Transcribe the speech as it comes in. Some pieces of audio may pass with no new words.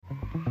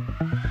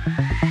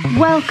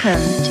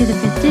Welcome to the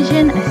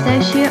Physician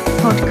Associate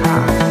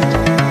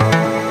Podcast.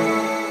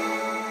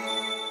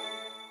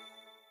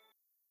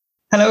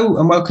 Hello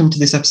and welcome to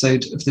this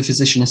episode of the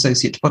Physician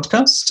Associate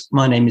Podcast.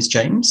 My name is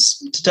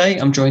James. Today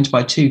I'm joined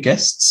by two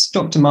guests,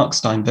 Dr. Mark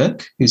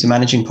Steinberg, who's a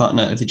managing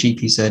partner of the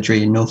GP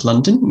surgery in North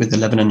London with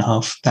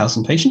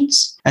 11,500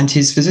 patients, and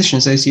his physician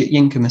associate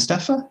Yinka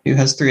Mustafa, who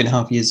has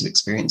 3.5 years of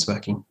experience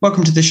working.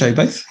 Welcome to the show,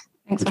 both.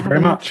 Thank you very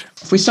much.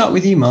 If we start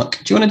with you, Mark,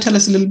 do you want to tell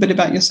us a little bit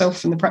about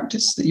yourself and the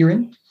practice that you're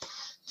in?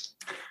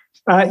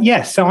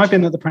 Yes, so I've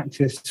been at the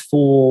practice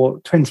for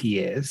 20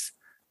 years.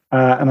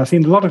 And I've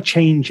seen a lot of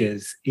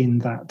changes in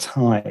that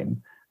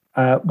time.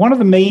 One of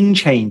the main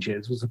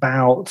changes was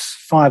about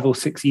 5 or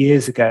 6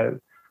 years ago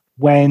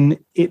when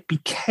it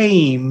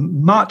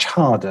became much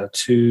harder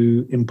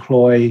to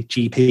employ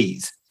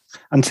GPs.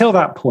 Until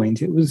that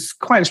point, it was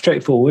quite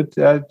straightforward.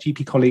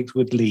 GP colleagues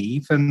would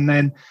leave and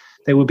then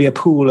there would be a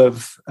pool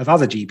of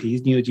other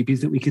GPs, newer GPs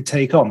that we could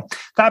take on.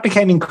 That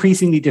became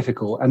increasingly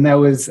difficult. And there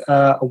was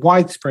a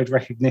widespread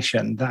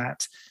recognition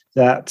that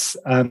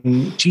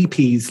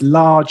GPs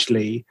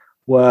largely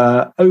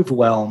were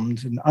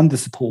overwhelmed and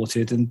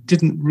undersupported and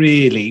didn't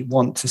really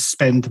want to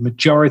spend the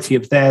majority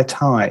of their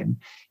time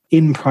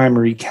in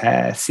primary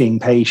care seeing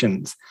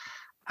patients.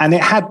 And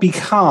it had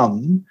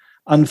become,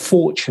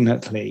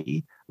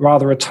 unfortunately,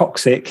 rather a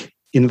toxic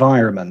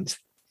environment.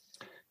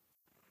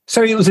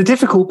 So it was a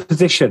difficult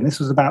position. This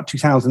was about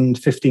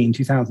 2015,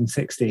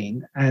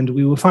 2016, and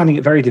we were finding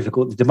it very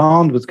difficult. The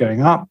demand was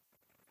going up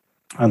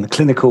and the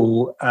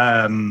clinical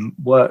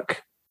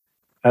work,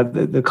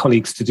 the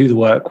colleagues to do the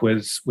work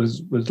was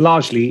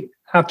largely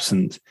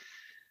absent.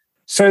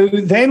 So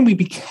then we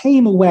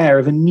became aware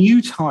of a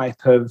new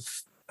type of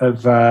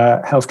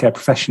healthcare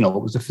professional.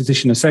 It was a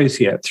physician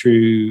associate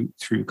through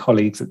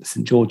colleagues at the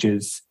St.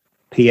 George's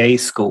PA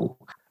school.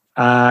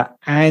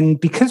 And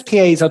because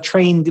PAs are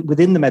trained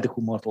within the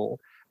medical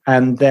model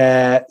and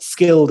they're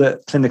skilled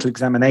at clinical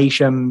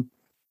examination,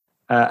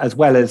 as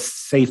well as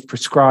safe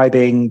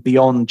prescribing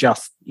beyond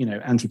just,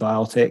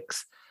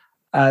 antibiotics,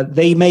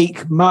 they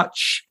make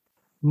much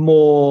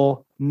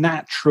more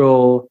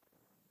natural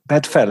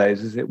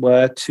bedfellows, as it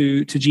were,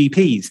 to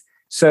GPs.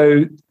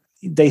 So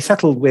they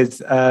settled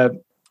with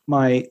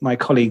my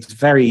colleagues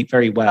very,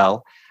 very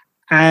well.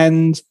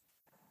 And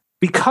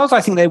because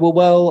I think they were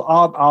well,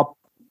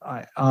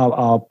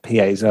 our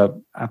PAs are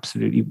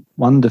absolutely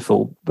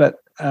wonderful. But,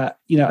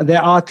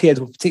 there are PAs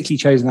were particularly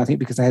chosen, I think,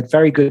 because they had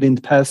very good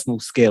interpersonal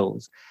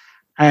skills.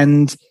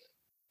 And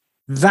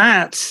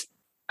that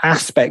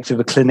aspect of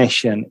a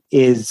clinician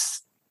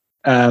is,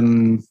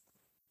 I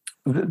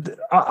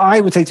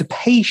would say to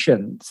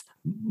patients,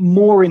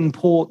 more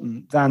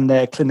important than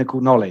their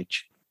clinical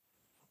knowledge.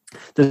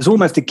 There's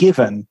almost a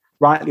given,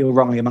 rightly or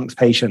wrongly, amongst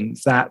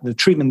patients that the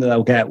treatment that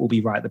they'll get will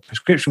be right, the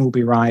prescription will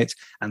be right,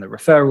 and the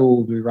referral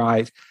will be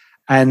right.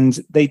 And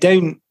they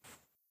don't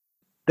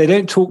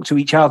talk to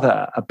each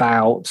other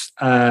about,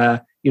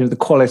 the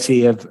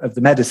quality of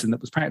the medicine that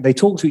was practiced. They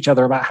talk to each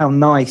other about how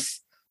nice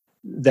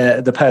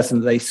the person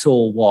that they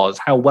saw was,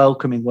 how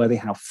welcoming were they,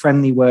 how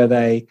friendly were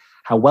they,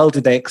 how well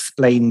did they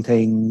explain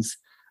things,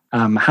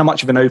 how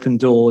much of an open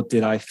door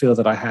did I feel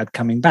that I had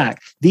coming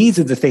back. These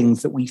are the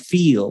things that we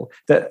feel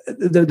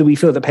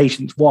that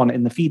patients want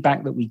in the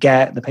feedback that we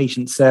get, the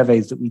patient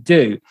surveys that we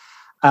do.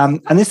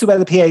 And this is where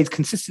the PAs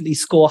consistently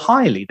score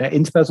highly. Their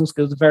interpersonal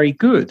skills are very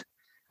good.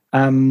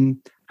 And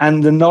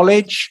the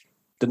knowledge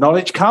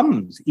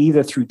comes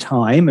either through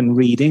time and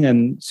reading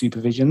and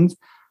supervisions,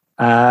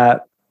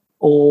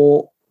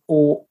 or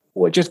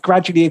just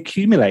gradually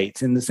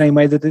accumulates in the same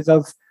way that it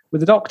does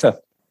with a doctor.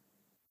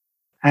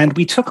 And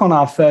we took on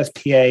our first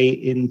PA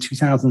in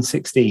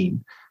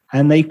 2016,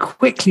 and they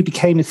quickly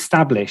became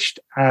established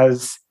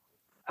as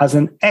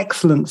an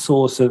excellent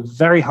source of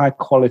very high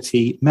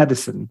quality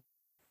medicine.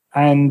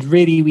 And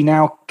really, we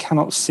now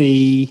cannot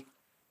see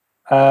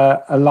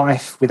a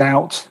life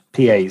without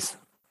PAs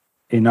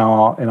in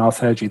our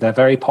surgery. They're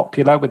very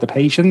popular with the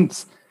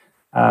patients.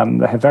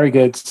 They have very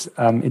good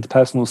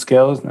interpersonal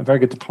skills and a very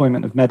good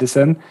deployment of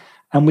medicine.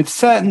 And with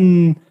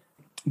certain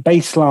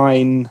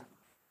baseline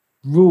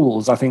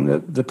rules, I think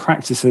that the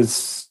practice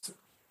has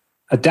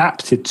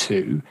adapted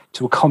to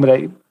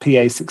accommodate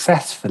PAs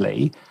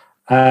successfully.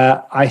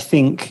 I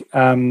think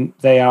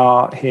they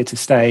are here to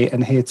stay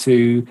and here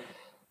to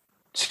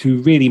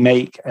really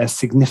make a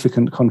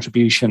significant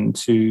contribution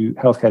to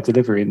healthcare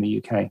delivery in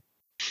the UK.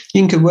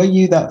 Yinka, were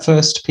you that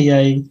first PA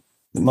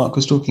that Mark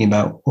was talking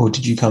about, or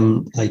did you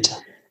come later?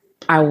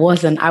 I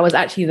wasn't. I was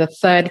actually the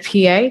third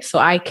PA. So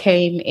I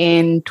came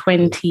in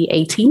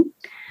 2018.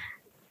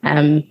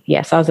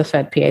 Yes, I was the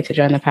third PA to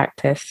join the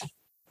practice.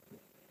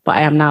 But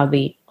I am now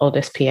the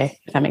oldest PA,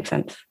 if that makes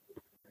sense.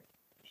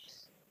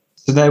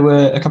 So there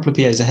were a couple of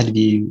PAs ahead of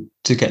you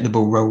to get the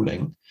ball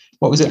rolling.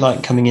 What was it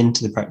like coming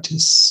into the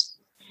practice?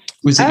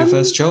 Was it your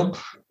first job?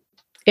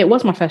 It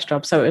was my first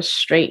job. So it was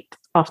straight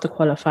after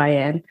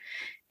qualifying.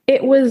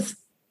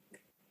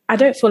 I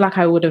don't feel like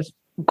I would have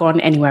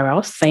gone anywhere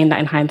else. Saying that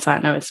in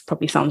hindsight, now it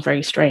probably sounds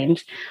very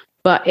strange.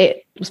 But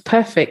it was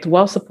perfect,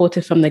 well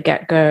supported from the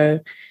get-go.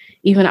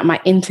 Even at my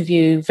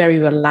interview, very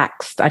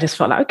relaxed. I just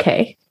felt like,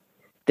 okay,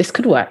 this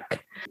could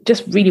work.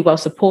 Just really well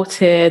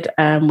supported.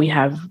 We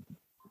have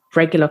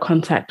regular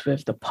contact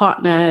with the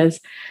partners.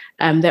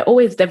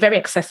 They're very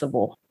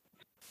accessible.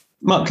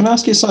 Mark, can I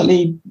ask you a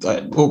slightly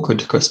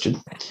awkward question?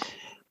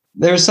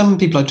 There are some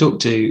people I talk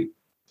to,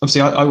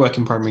 obviously I work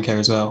in primary care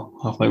as well,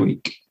 half my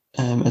week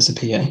as a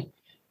PA.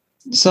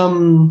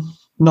 Some,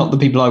 not the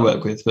people I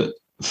work with, but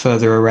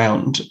further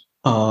around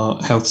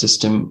our health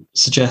system,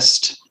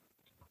 suggest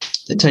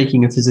that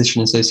taking a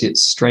physician associate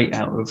straight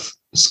out of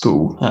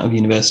school, out of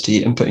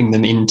university, and putting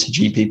them into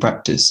GP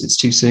practice, it's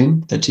too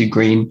soon, they're too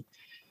green,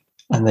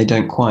 and they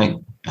don't quite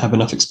have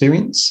enough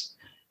experience.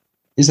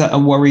 Is that a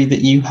worry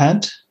that you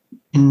had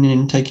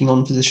in taking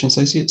on physician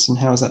associates, and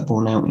how is that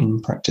borne out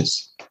in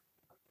practice?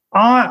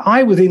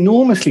 I was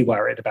enormously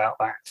worried about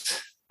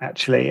that,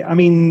 actually. I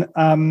mean,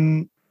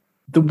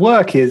 the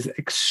work is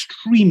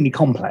extremely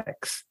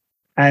complex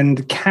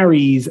and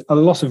carries a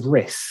lot of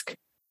risk,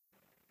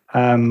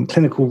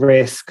 clinical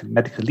risk,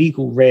 medical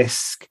legal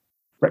risk,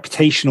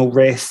 reputational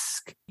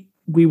risk.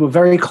 We were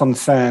very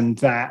concerned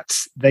that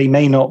they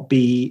may not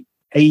be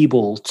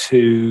able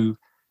to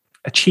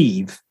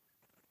achieve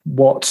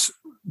what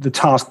the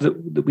task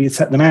that we had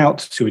set them out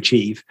to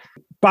achieve.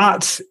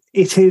 But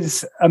it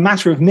is a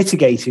matter of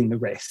mitigating the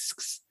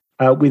risks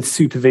with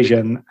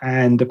supervision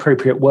and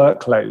appropriate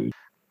workload.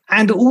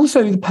 And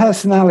also the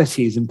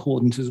personality is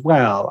important as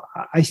well.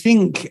 I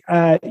think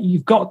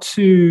you've got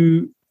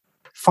to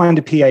find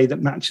a PA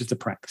that matches the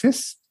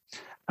practice,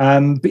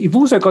 but you've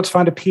also got to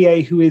find a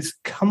PA who is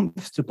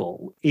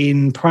comfortable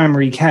in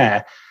primary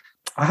care.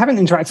 I haven't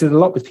interacted a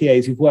lot with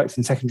PAs who've worked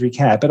in secondary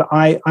care, but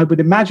I would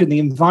imagine the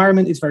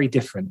environment is very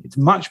different. It's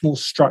much more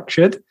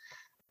structured,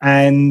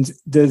 and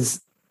there's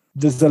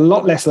a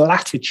lot less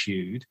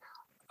latitude,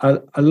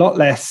 a lot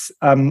less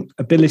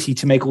ability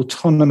to make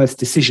autonomous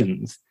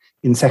decisions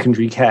in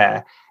secondary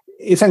care.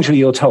 Essentially,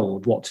 you're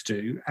told what to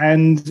do.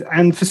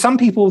 And for some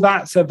people,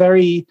 that's a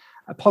very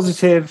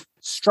positive,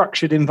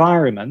 structured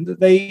environment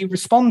that they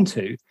respond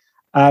to,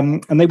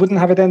 and they wouldn't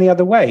have it any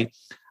other way.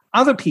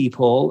 Other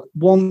people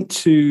want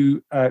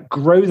to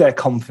grow their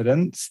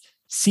confidence,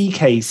 see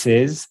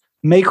cases,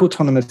 make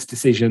autonomous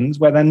decisions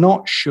where they're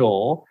not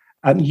sure,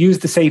 use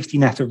the safety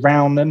net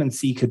around them and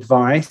seek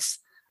advice.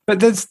 But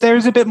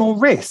there's a bit more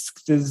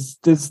risk. There's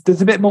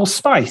a bit more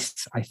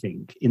spice, I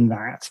think, in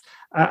that.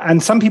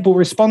 And some people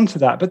respond to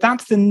that. But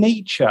that's the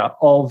nature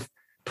of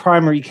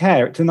primary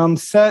care. It's an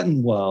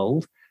uncertain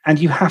world, and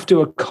you have to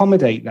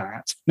accommodate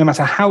that. No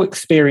matter how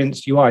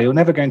experienced you are, you're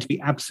never going to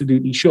be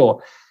absolutely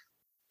sure.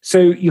 So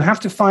you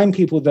have to find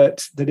people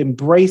that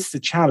embrace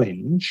the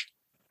challenge,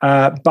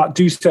 but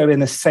do so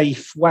in a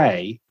safe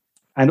way,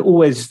 and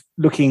always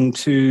looking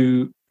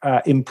to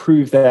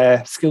improve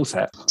their skill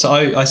set. So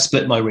I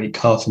split my week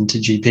half into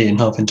GP and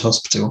half into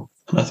hospital.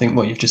 And I think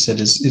what you've just said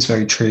is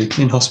very true.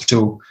 In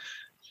hospital,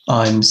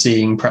 I'm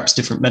seeing perhaps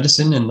different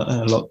medicine and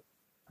a lot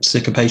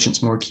sicker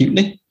patients more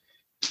acutely,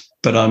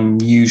 but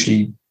I'm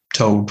usually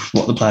told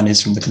what the plan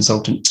is from the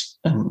consultant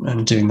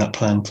and doing that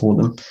plan for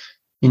them.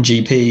 In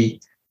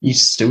GP, you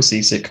still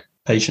see sick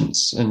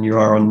patients and you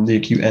are on the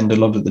acute end a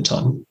lot of the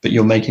time, but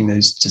you're making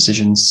those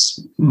decisions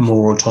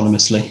more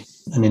autonomously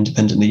and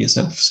independently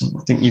yourself. So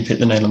I think you've hit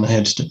the nail on the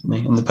head,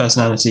 definitely. And the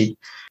personality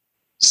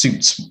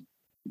suits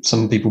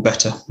some people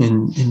better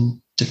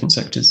in different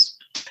sectors.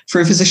 For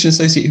a physician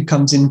associate who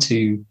comes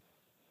into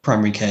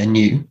primary care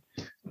new,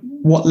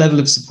 what level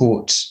of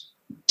support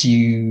do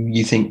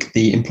you think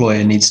the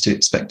employer needs to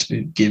expect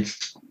to give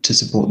to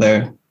support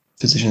their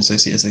physician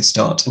associate as they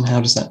start? And how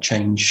does that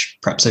change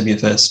perhaps over your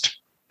first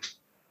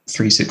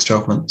 3, 6,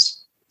 12 months?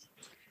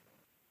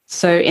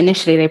 So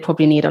initially, they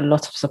probably need a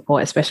lot of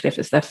support, especially if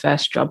it's their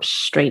first job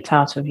straight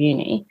out of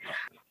uni.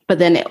 But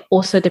then it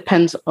also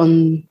depends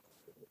on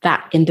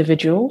that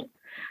individual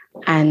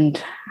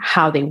and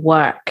how they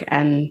work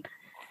and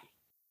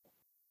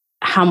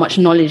how much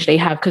knowledge they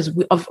have. Because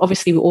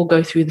obviously we all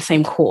go through the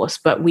same course,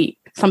 but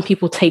some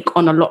people take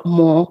on a lot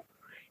more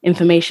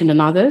information than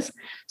others.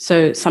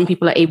 So some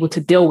people are able to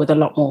deal with a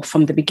lot more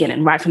from the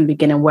beginning, right from the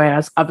beginning,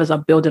 whereas others are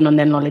building on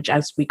their knowledge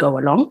as we go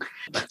along.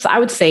 So I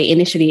would say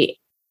initially,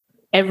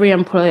 every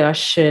employer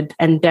should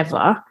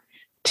endeavor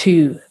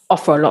to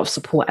offer a lot of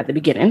support at the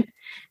beginning.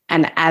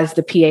 And as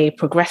the PA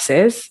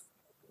progresses,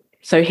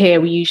 so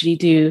here we usually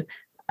do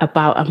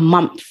about a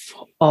month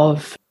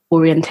of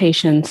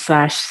orientation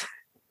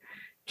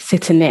 /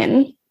 sitting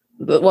in.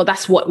 Well,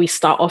 that's what we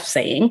start off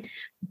saying,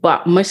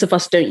 but most of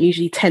us don't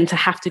usually tend to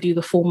have to do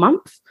the full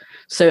month.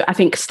 So I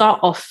think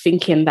start off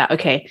thinking that,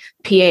 okay,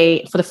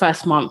 PA for the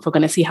first month, we're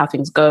going to see how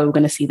things go. We're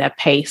going to see their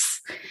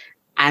pace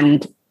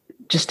and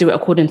just do it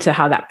according to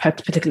how that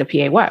particular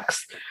PA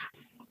works.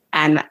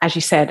 And as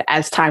you said,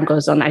 as time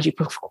goes on, as you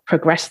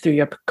progress through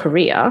your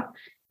career,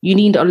 you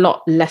need a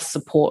lot less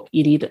support.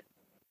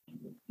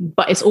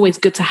 But it's always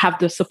good to have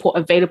the support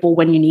available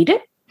when you need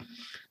it.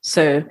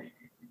 So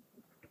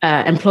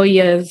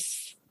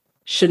employers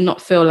should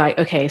not feel like,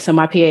 okay, so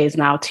my PA is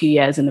now 2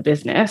 years in the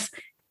business.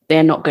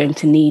 they're not going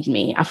to need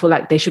me. I feel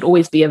like they should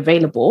always be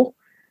available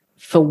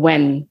for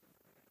when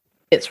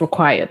it's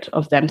required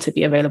of them to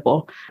be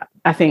available.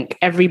 I think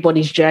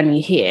everybody's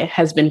journey here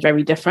has been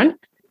very different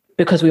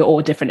because we're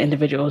all different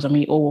individuals, and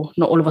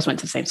not all of us went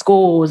to the same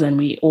schools, and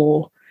we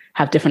all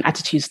have different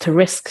attitudes to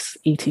risks,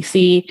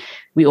 etc.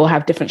 We all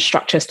have different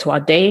structures to our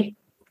day.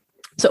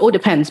 So it all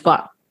depends.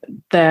 But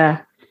the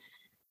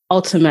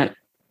ultimate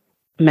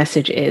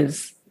message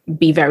is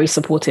be very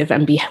supportive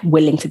and be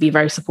willing to be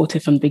very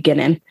supportive from the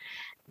beginning,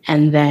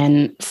 and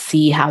then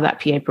see how that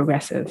PA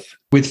progresses.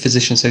 With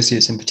physician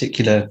associates in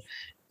particular,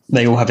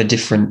 they all have a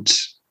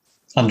different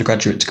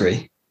undergraduate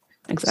degree.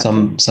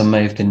 Exactly. Some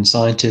may have been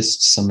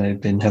scientists, some may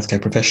have been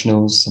healthcare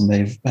professionals, some may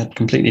have had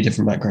completely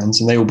different backgrounds,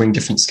 and they all bring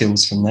different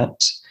skills from that.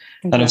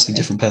 Exactly. And obviously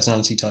different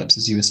personality types,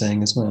 as you were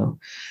saying as well,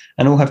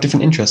 and all have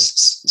different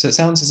interests. So it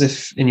sounds as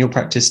if in your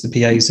practice, the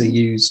PAs are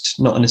used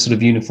not in a sort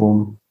of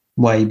uniform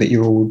way, but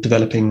you're all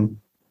developing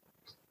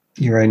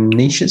your own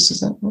niches,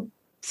 is that right?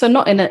 So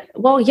not in a,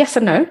 well, yes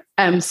and no.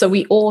 So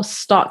we all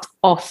started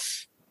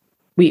off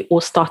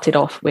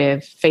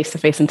with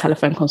face-to-face and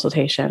telephone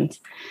consultations.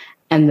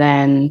 And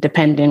then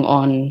depending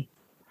on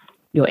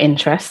your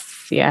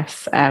interests,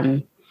 yes,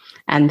 and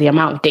the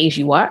amount of days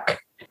you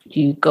work,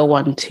 you go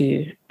on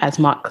to, as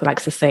Mark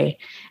likes to say,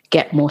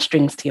 get more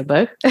strings to your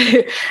bow.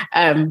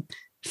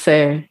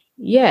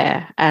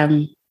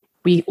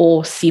 We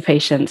all see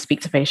patients,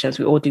 speak to patients.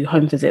 We all do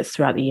home visits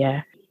throughout the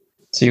year.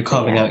 So you're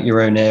carving out your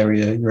own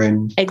area, your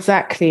own...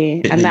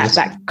 Exactly. And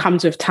that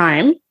comes with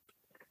time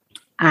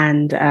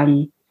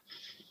and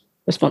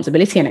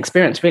responsibility and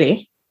experience,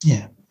 really.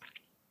 Yeah.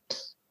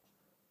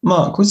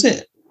 Mark, is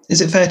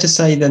it fair to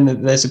say then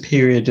that there's a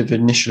period of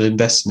initial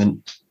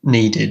investment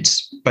needed,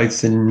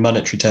 both in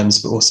monetary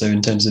terms, but also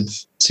in terms of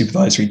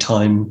supervisory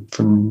time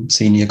from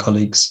senior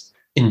colleagues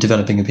in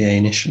developing a PA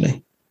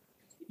initially?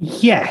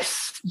 Yes.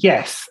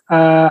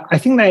 I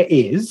think there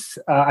is.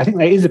 I think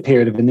there is a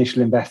period of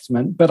initial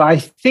investment, but I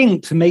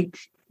think to make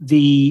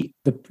the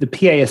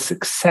PA a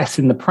success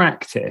in the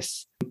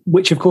practice,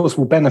 which of course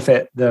will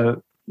benefit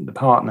the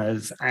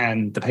partners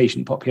and the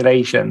patient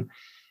population,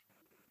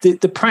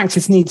 the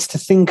practice needs to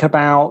think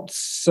about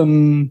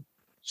some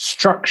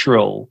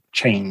structural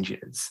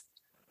changes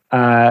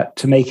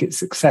to make it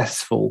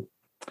successful.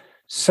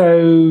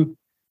 So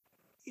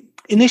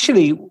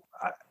initially,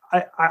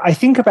 I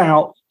think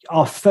about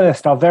our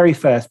very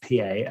first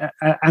PA,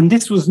 and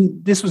this was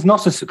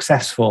not a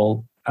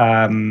successful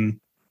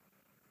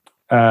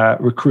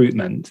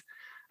recruitment.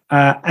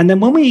 And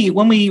then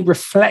when we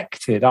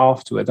reflected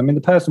afterwards, I mean,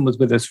 the person was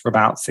with us for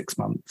about 6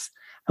 months.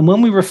 And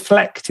when we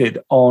reflected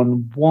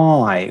on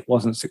why it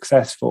wasn't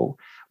successful,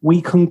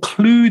 we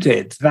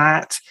concluded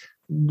that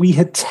we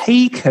had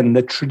taken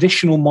the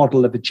traditional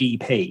model of a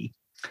GP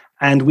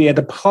and we had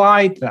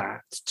applied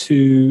that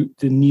to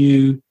the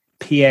new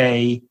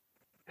PA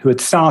who had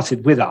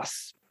started with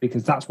us,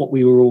 because that's what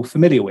we were all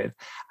familiar with.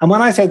 And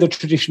when I say the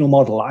traditional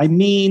model, I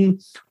mean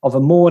of a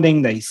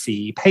morning, they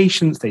see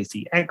patients, they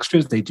see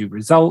extras, they do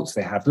results,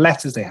 they have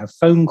letters, they have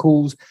phone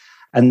calls,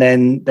 and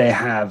then they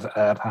have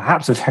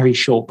perhaps a very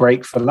short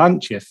break for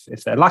lunch if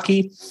they're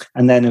lucky.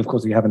 And then, of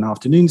course, you have an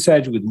afternoon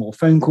surgery with more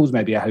phone calls,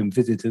 maybe a home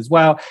visit as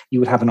well. You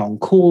would have an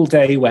on-call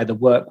day where the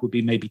work would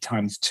be maybe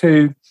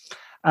 ×2.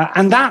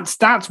 And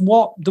that's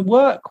what the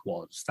work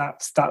was. That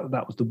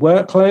was the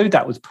workload.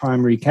 That was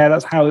primary care.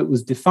 That's how it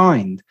was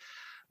defined.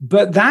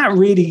 But that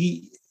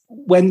really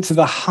went to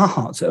the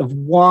heart of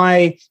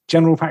why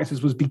general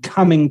practice was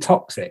becoming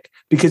toxic,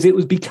 because it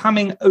was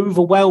becoming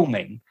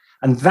overwhelming.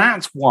 And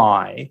that's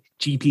why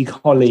GP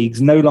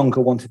colleagues no longer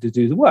wanted to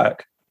do the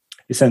work,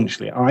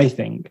 essentially, I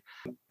think.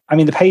 I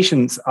mean, the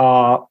patients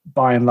are,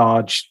 by and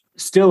large,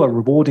 still a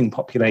rewarding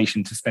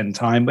population to spend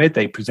time with.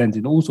 They present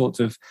in all sorts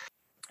of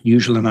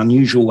usual and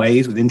unusual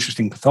ways with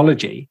interesting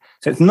pathology.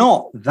 So it's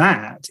not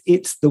that,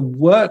 it's the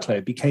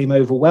workload became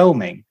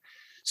overwhelming.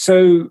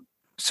 So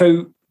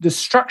the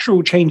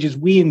structural changes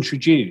we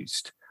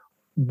introduced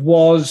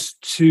was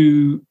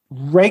to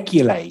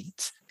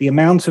regulate the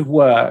amount of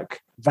work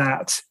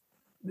that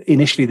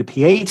initially the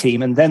PA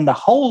team and then the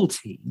whole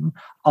team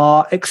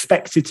are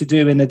expected to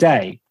do in a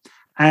day.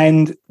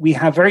 And we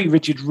have very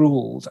rigid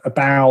rules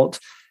about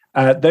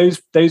those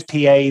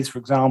PAs, for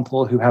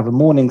example, who have a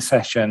morning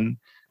session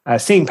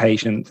seeing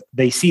patients.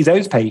 They see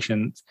those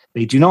patients.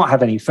 They do not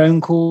have any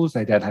phone calls.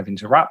 They don't have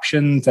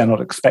interruptions. They're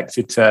not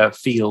expected to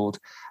field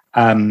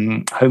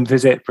home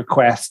visit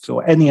requests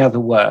or any other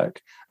work.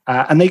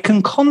 And they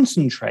can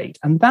concentrate.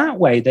 And that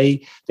way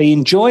they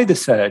enjoy the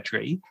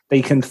surgery.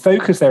 They can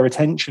focus their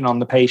attention on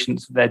the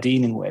patients that they're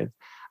dealing with.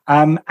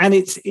 And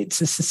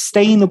it's a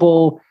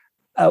sustainable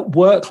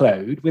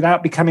workload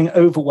without becoming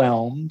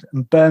overwhelmed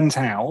and burnt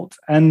out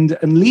and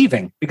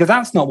leaving, because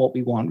that's not what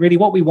we want. Really,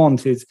 what we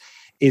want is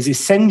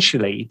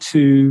essentially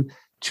to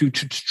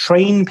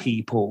train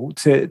people,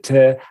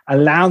 to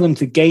allow them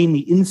to gain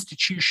the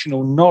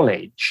institutional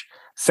knowledge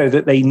so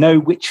that they know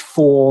which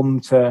form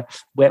to,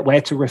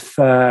 where to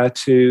refer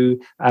to,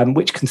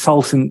 which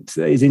consultant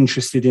is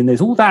interested in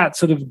this, all that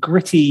sort of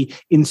gritty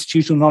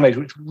institutional knowledge,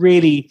 which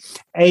really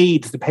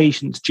aids the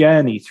patient's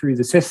journey through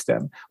the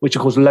system, which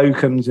of course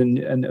locums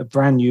and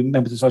brand new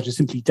members of Sargent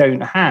simply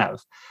don't have.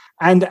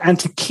 And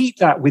to keep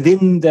that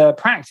within the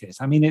practice.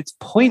 I mean, it's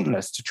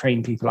pointless to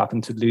train people up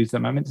and to lose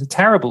them. I mean, it's a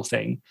terrible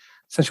thing,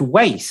 such a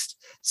waste.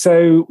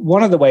 So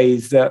one of the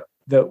ways that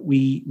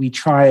we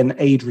try and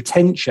aid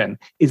retention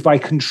is by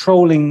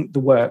controlling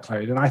the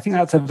workload. And I think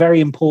that's a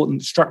very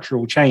important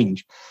structural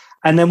change.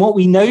 And then what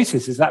we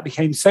noticed is that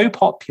became so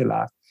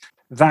popular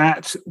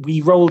that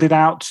we rolled it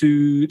out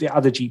to the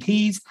other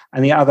GPs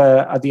and the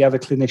other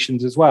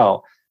clinicians as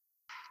well.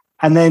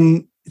 And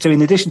then, so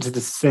in addition to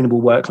the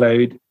sustainable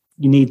workload,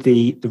 you need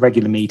the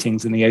regular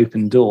meetings and the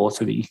open door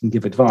so that you can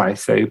give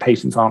advice so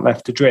patients aren't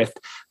left adrift.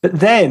 But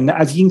then,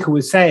 as Yinka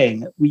was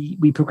saying,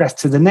 we progressed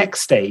to the next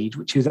stage,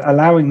 which is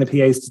allowing the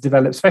PAs to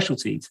develop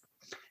specialties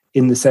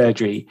in the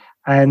surgery.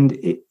 And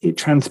it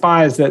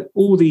transpires that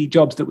all the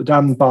jobs that were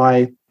done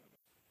by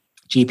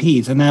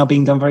GPs are now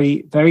being done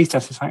very, very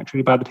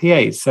satisfactorily by the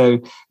PAs. So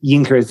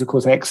Yinka is, of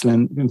course,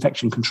 excellent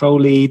infection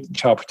control lead,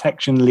 child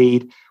protection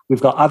lead.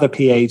 We've got other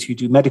PAs who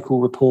do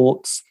medical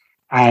reports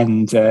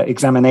and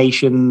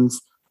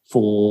examinations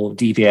for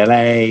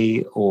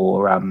DVLA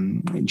or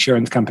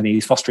insurance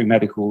companies, fostering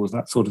medicals,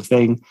 that sort of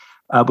thing.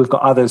 We've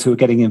got others who are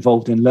getting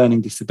involved in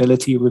learning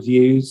disability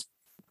reviews.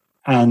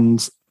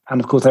 And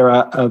of course, there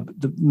are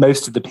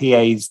most of the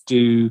PAs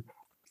do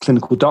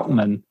clinical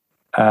document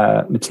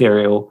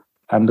material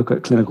and look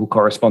at clinical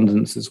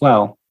correspondence as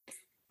well.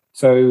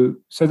 So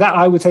that,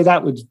 I would say,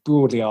 that was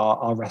broadly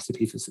our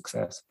recipe for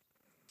success.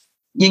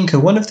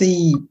 Yinka, one of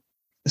the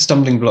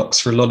stumbling blocks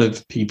for a lot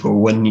of people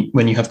when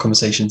you have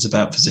conversations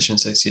about physician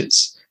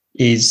associates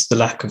is the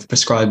lack of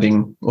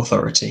prescribing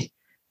authority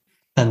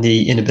and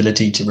the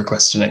inability to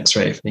request an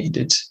X-ray if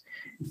needed.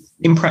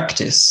 In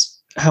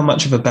practice, how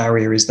much of a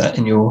barrier is that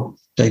in your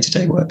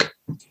day-to-day work?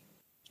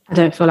 I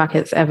don't feel like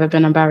it's ever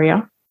been a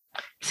barrier,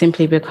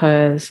 simply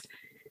because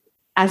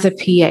as a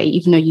PA,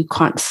 even though you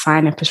can't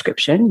sign a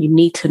prescription, you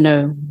need to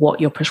know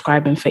what you're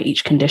prescribing for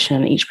each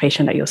condition, each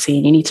patient that you're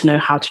seeing. You need to know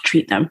how to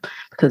treat them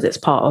because it's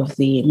part of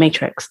the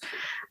matrix.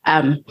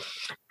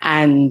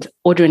 And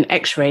ordering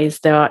X-rays,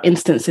 there are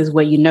instances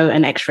where you know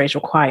an X-ray is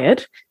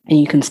required and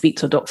you can speak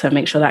to a doctor and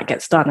make sure that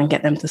gets done and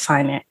get them to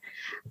sign it.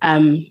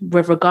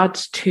 With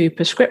regards to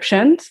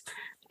prescriptions,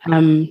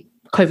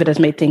 COVID has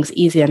made things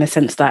easier in the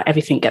sense that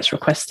everything gets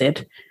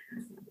requested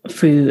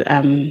through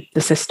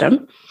the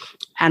system.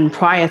 And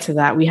prior to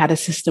that, we had a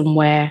system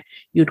where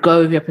you'd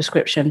go with your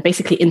prescription,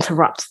 basically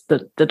interrupt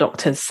the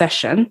doctor's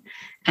session,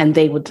 and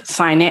they would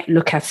sign it,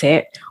 look at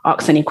it,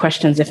 ask any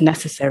questions if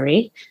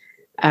necessary,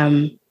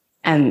 and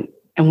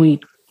we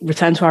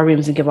return to our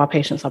rooms and give our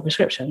patients our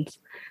prescriptions.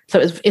 So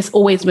it's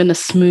always been a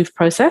smooth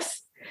process.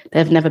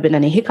 There have never been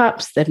any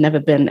hiccups. There have never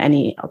been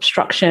any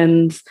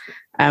obstructions.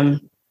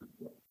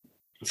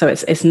 So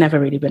it's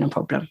never really been a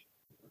problem.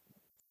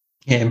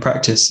 Yeah, in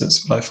practice,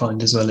 that's what I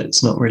find as well.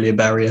 It's not really a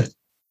barrier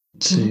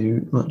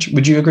too much.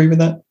 Would you agree with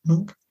that,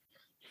 Mark?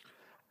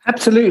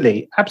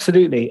 Absolutely.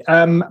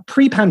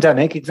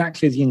 Pre-pandemic,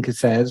 exactly as Yinka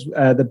says,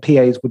 the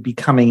PAs would be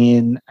coming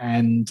in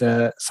and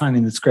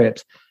signing the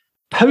script.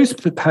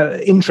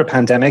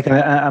 Intra-pandemic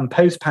and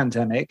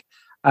post-pandemic,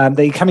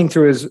 they're coming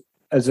through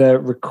as a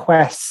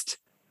request,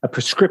 a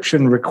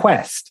prescription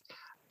request,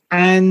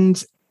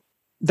 and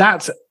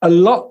that's a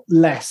lot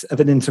less of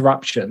an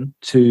interruption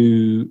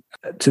to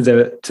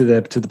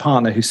the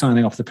partner who's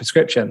signing off the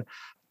prescription.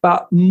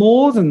 But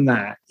more than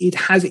that, it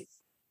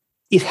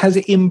has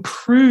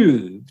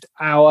improved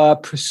our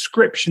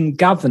prescription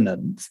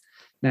governance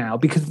now,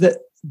 because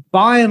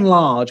by and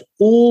large,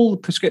 all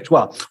PA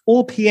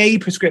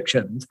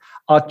prescriptions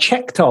are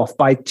checked off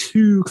by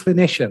 2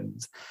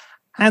 clinicians.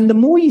 And the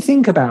more you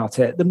think about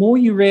it, the more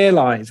you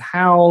realize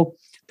how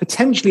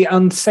potentially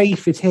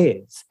unsafe it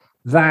is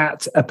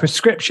that a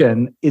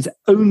prescription is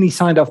only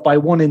signed off by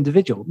 1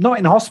 individual. Not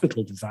in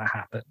hospital does that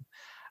happen.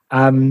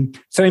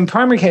 So in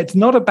primary care, it's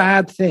not a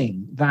bad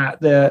thing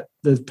that the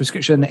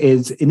prescription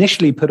is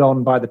initially put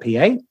on by the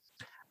PA,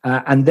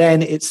 and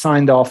then it's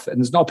signed off, and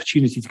there's an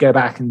opportunity to go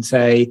back and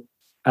say, is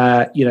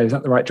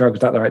that the right drug? Is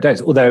that the right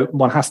dose? Although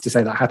one has to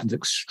say that happens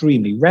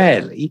extremely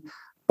rarely,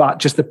 but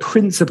just the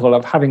principle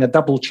of having a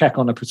double check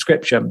on a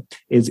prescription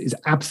is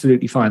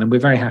absolutely fine, and we're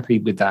very happy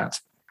with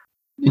that.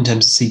 In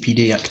terms of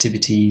CPD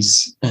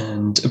activities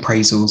and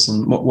appraisals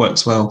and what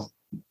works well,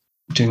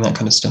 doing that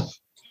kind of stuff.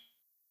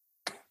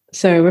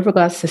 So with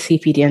regards to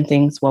CPD and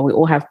things, well, we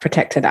all have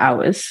protected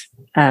hours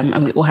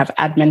and we all have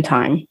admin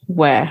time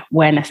where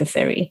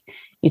necessary,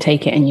 you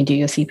take it and you do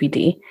your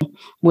CPD.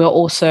 We're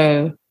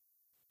also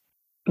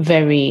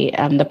very,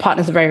 the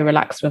partners are very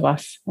relaxed with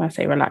us. When I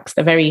say relaxed,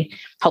 they're very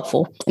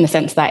helpful in the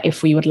sense that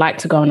if we would like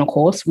to go on a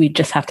course, we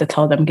just have to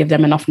tell them, give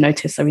them enough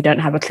notice so we don't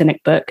have a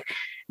clinic book,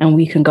 and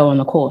we can go on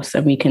the course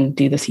and we can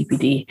do the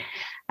CPD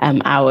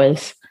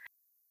hours.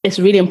 It's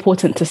really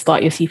important to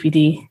start your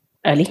CPD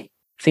early,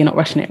 so you're not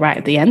rushing it right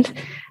at the end.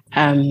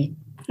 And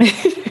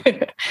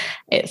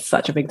It's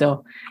such a big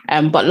deal.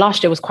 But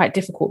last year was quite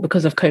difficult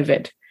because of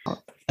COVID.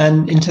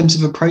 And in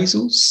terms of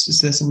appraisals,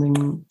 is there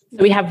something?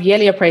 We have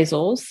yearly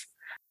appraisals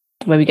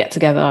where we get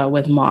together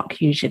with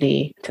Mark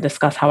usually to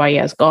discuss how our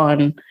year has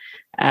gone.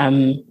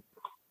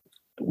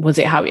 Was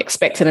it how we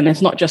expected? And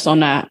it's not just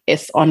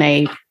it's on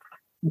a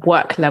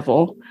work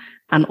level,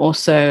 and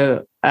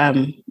also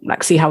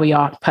like see how we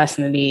are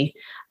personally,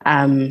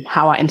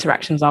 how our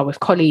interactions are with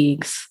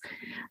colleagues,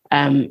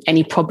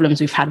 any problems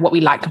we've had, what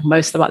we like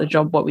most about the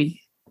job, what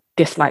we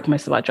dislike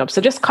most about jobs.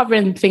 So just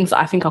covering things that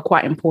I think are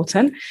quite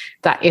important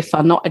that if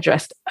are not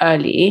addressed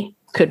early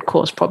could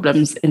cause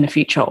problems in the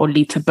future or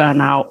lead to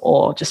burnout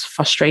or just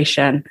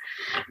frustration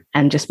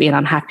and just being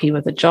unhappy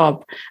with the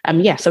job.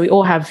 So we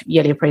all have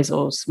yearly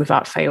appraisals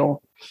without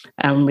fail.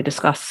 We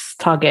discuss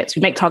targets.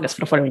 We make targets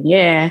for the following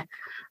year.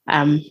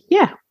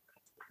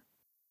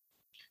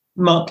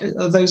 Mark,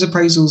 are those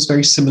appraisals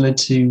very similar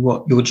to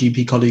what your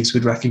GP colleagues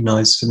would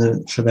recognise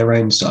for their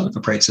own style of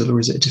appraisal, or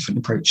is it a different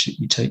approach that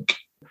you take?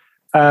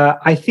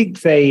 I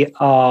think they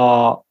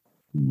are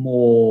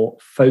more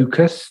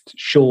focused,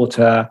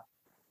 shorter,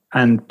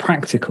 and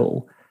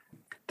practical.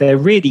 They're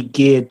really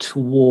geared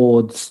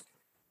towards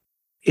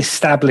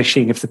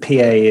establishing if the PA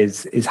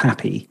is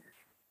happy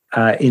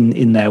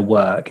in their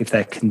work, if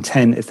they're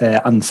content, if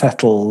they're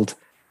unsettled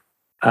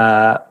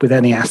with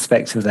any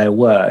aspects of their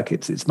work.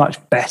 It's much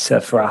better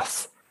for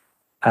us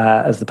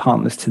as the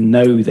partners to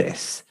know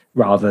this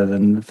rather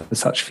than for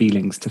such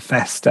feelings to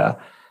fester.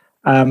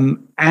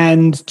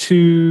 And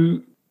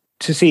to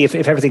see if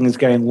everything is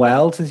going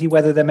well, to see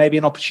whether there may be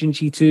an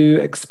opportunity to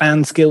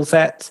expand skill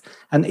sets,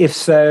 and if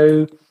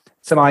so,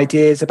 some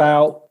ideas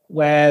about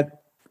where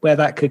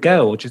that could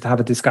go, or just have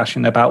a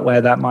discussion about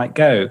where that might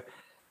go.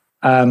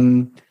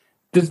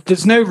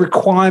 There's no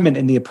requirement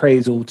in the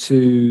appraisal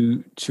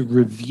to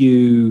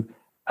review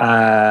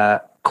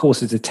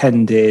courses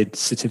attended,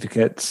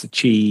 certificates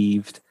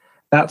achieved.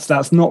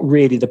 That's not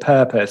really the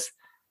purpose.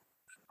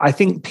 I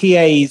think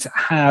PAs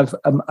have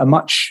a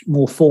much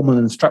more formal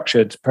and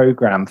structured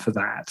program for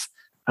that,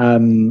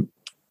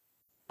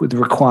 with the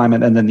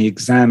requirement and then the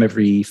exam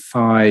every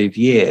 5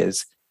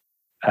 years,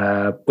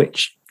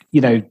 which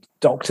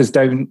doctors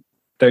don't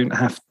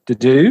have to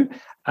do,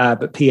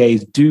 but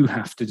PAs do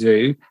have to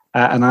do.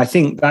 And I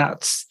think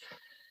that's,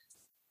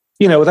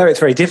 although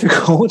it's very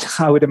difficult,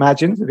 I would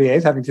imagine, for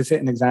PAs having to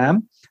sit an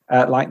exam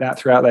like that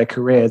throughout their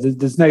career,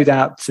 there's no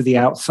doubt to the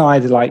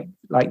outsider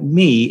like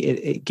me,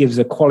 it gives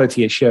a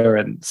quality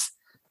assurance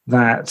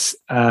that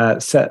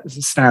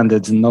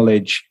standards and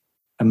knowledge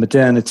and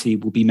modernity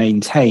will be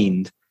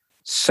maintained.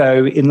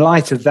 So in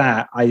light of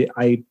that,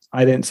 I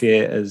don't see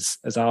it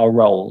as our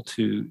role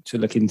to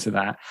look into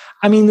that.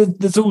 I mean,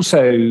 there's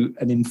also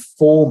an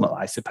informal,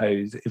 I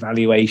suppose,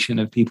 evaluation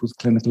of people's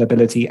clinical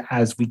ability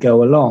as we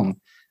go along,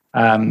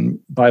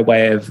 by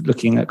way of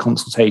looking at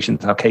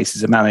consultations, how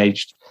cases are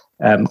managed,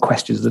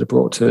 questions that are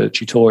brought to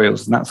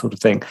tutorials and that sort of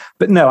thing.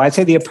 But no, I'd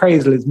say the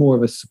appraisal is more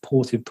of a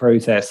supportive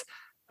process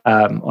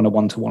on a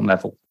one-to-one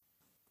level.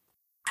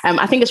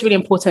 I think it's really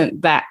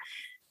important that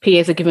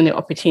PAs are given the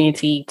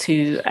opportunity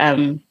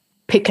to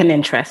pick an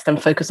interest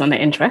and focus on their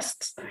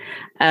interests.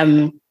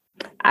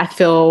 I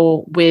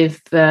feel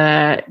with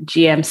the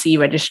GMC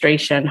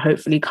registration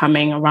hopefully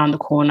coming around the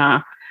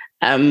corner,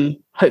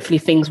 hopefully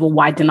things will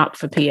widen up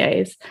for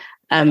PAs.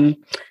 I'm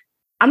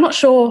not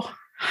sure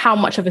how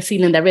much of a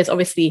ceiling there is.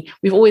 Obviously,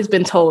 we've always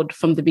been told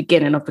from the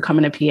beginning of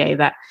becoming a PA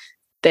that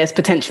there's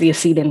potentially a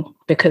ceiling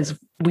because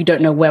we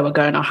don't know where we're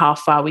going or how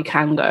far we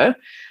can go.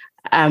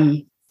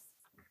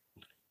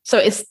 So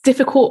it's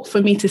difficult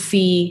for me to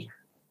see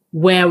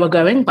where we're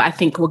going, but I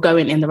think we're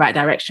going in the right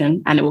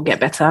direction and it will get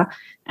better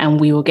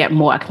and we will get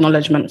more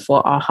acknowledgement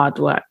for our hard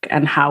work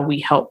and how we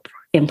help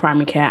in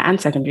primary care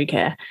and secondary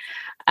care.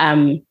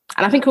 And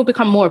I think it will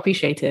become more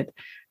appreciated.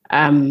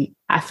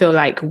 I feel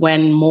like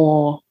when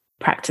more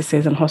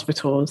practices and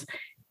hospitals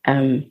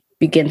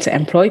begin to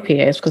employ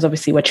PAs, because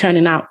obviously we're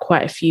churning out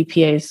quite a few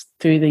PAs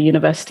through the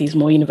universities,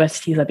 more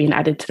universities are being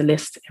added to the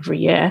list every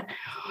year.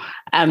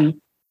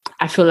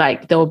 I feel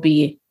like there will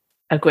be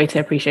a greater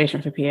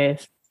appreciation for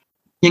PAs.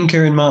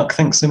 Yinka and Mark,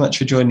 thanks so much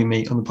for joining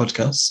me on the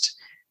podcast.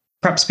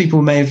 Perhaps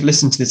people may have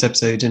listened to this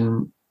episode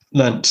and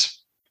learnt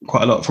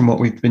quite a lot from what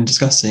we've been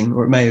discussing,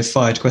 or it may have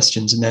fired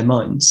questions in their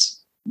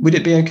minds. Would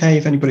it be okay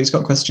if anybody's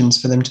got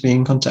questions for them to be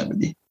in contact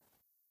with you?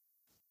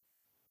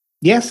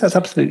 Yes, that's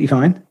absolutely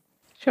fine.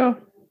 Sure.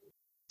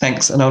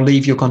 Thanks. And I'll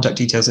leave your contact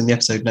details in the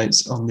episode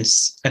notes on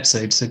this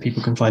episode so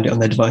people can find it on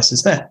their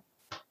devices there.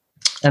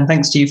 And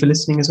thanks to you for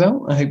listening as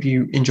well. I hope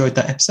you enjoyed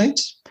that episode.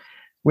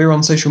 We're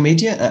on social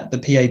media at the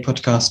PA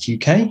Podcast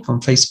UK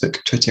on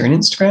Facebook, Twitter and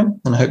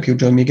Instagram. And I hope you'll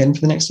join me again for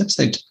the next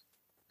episode.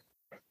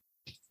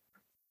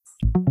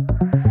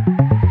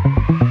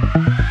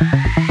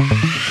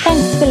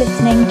 Thanks for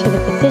listening to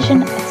the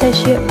Physician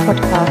Associate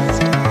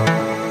Podcast.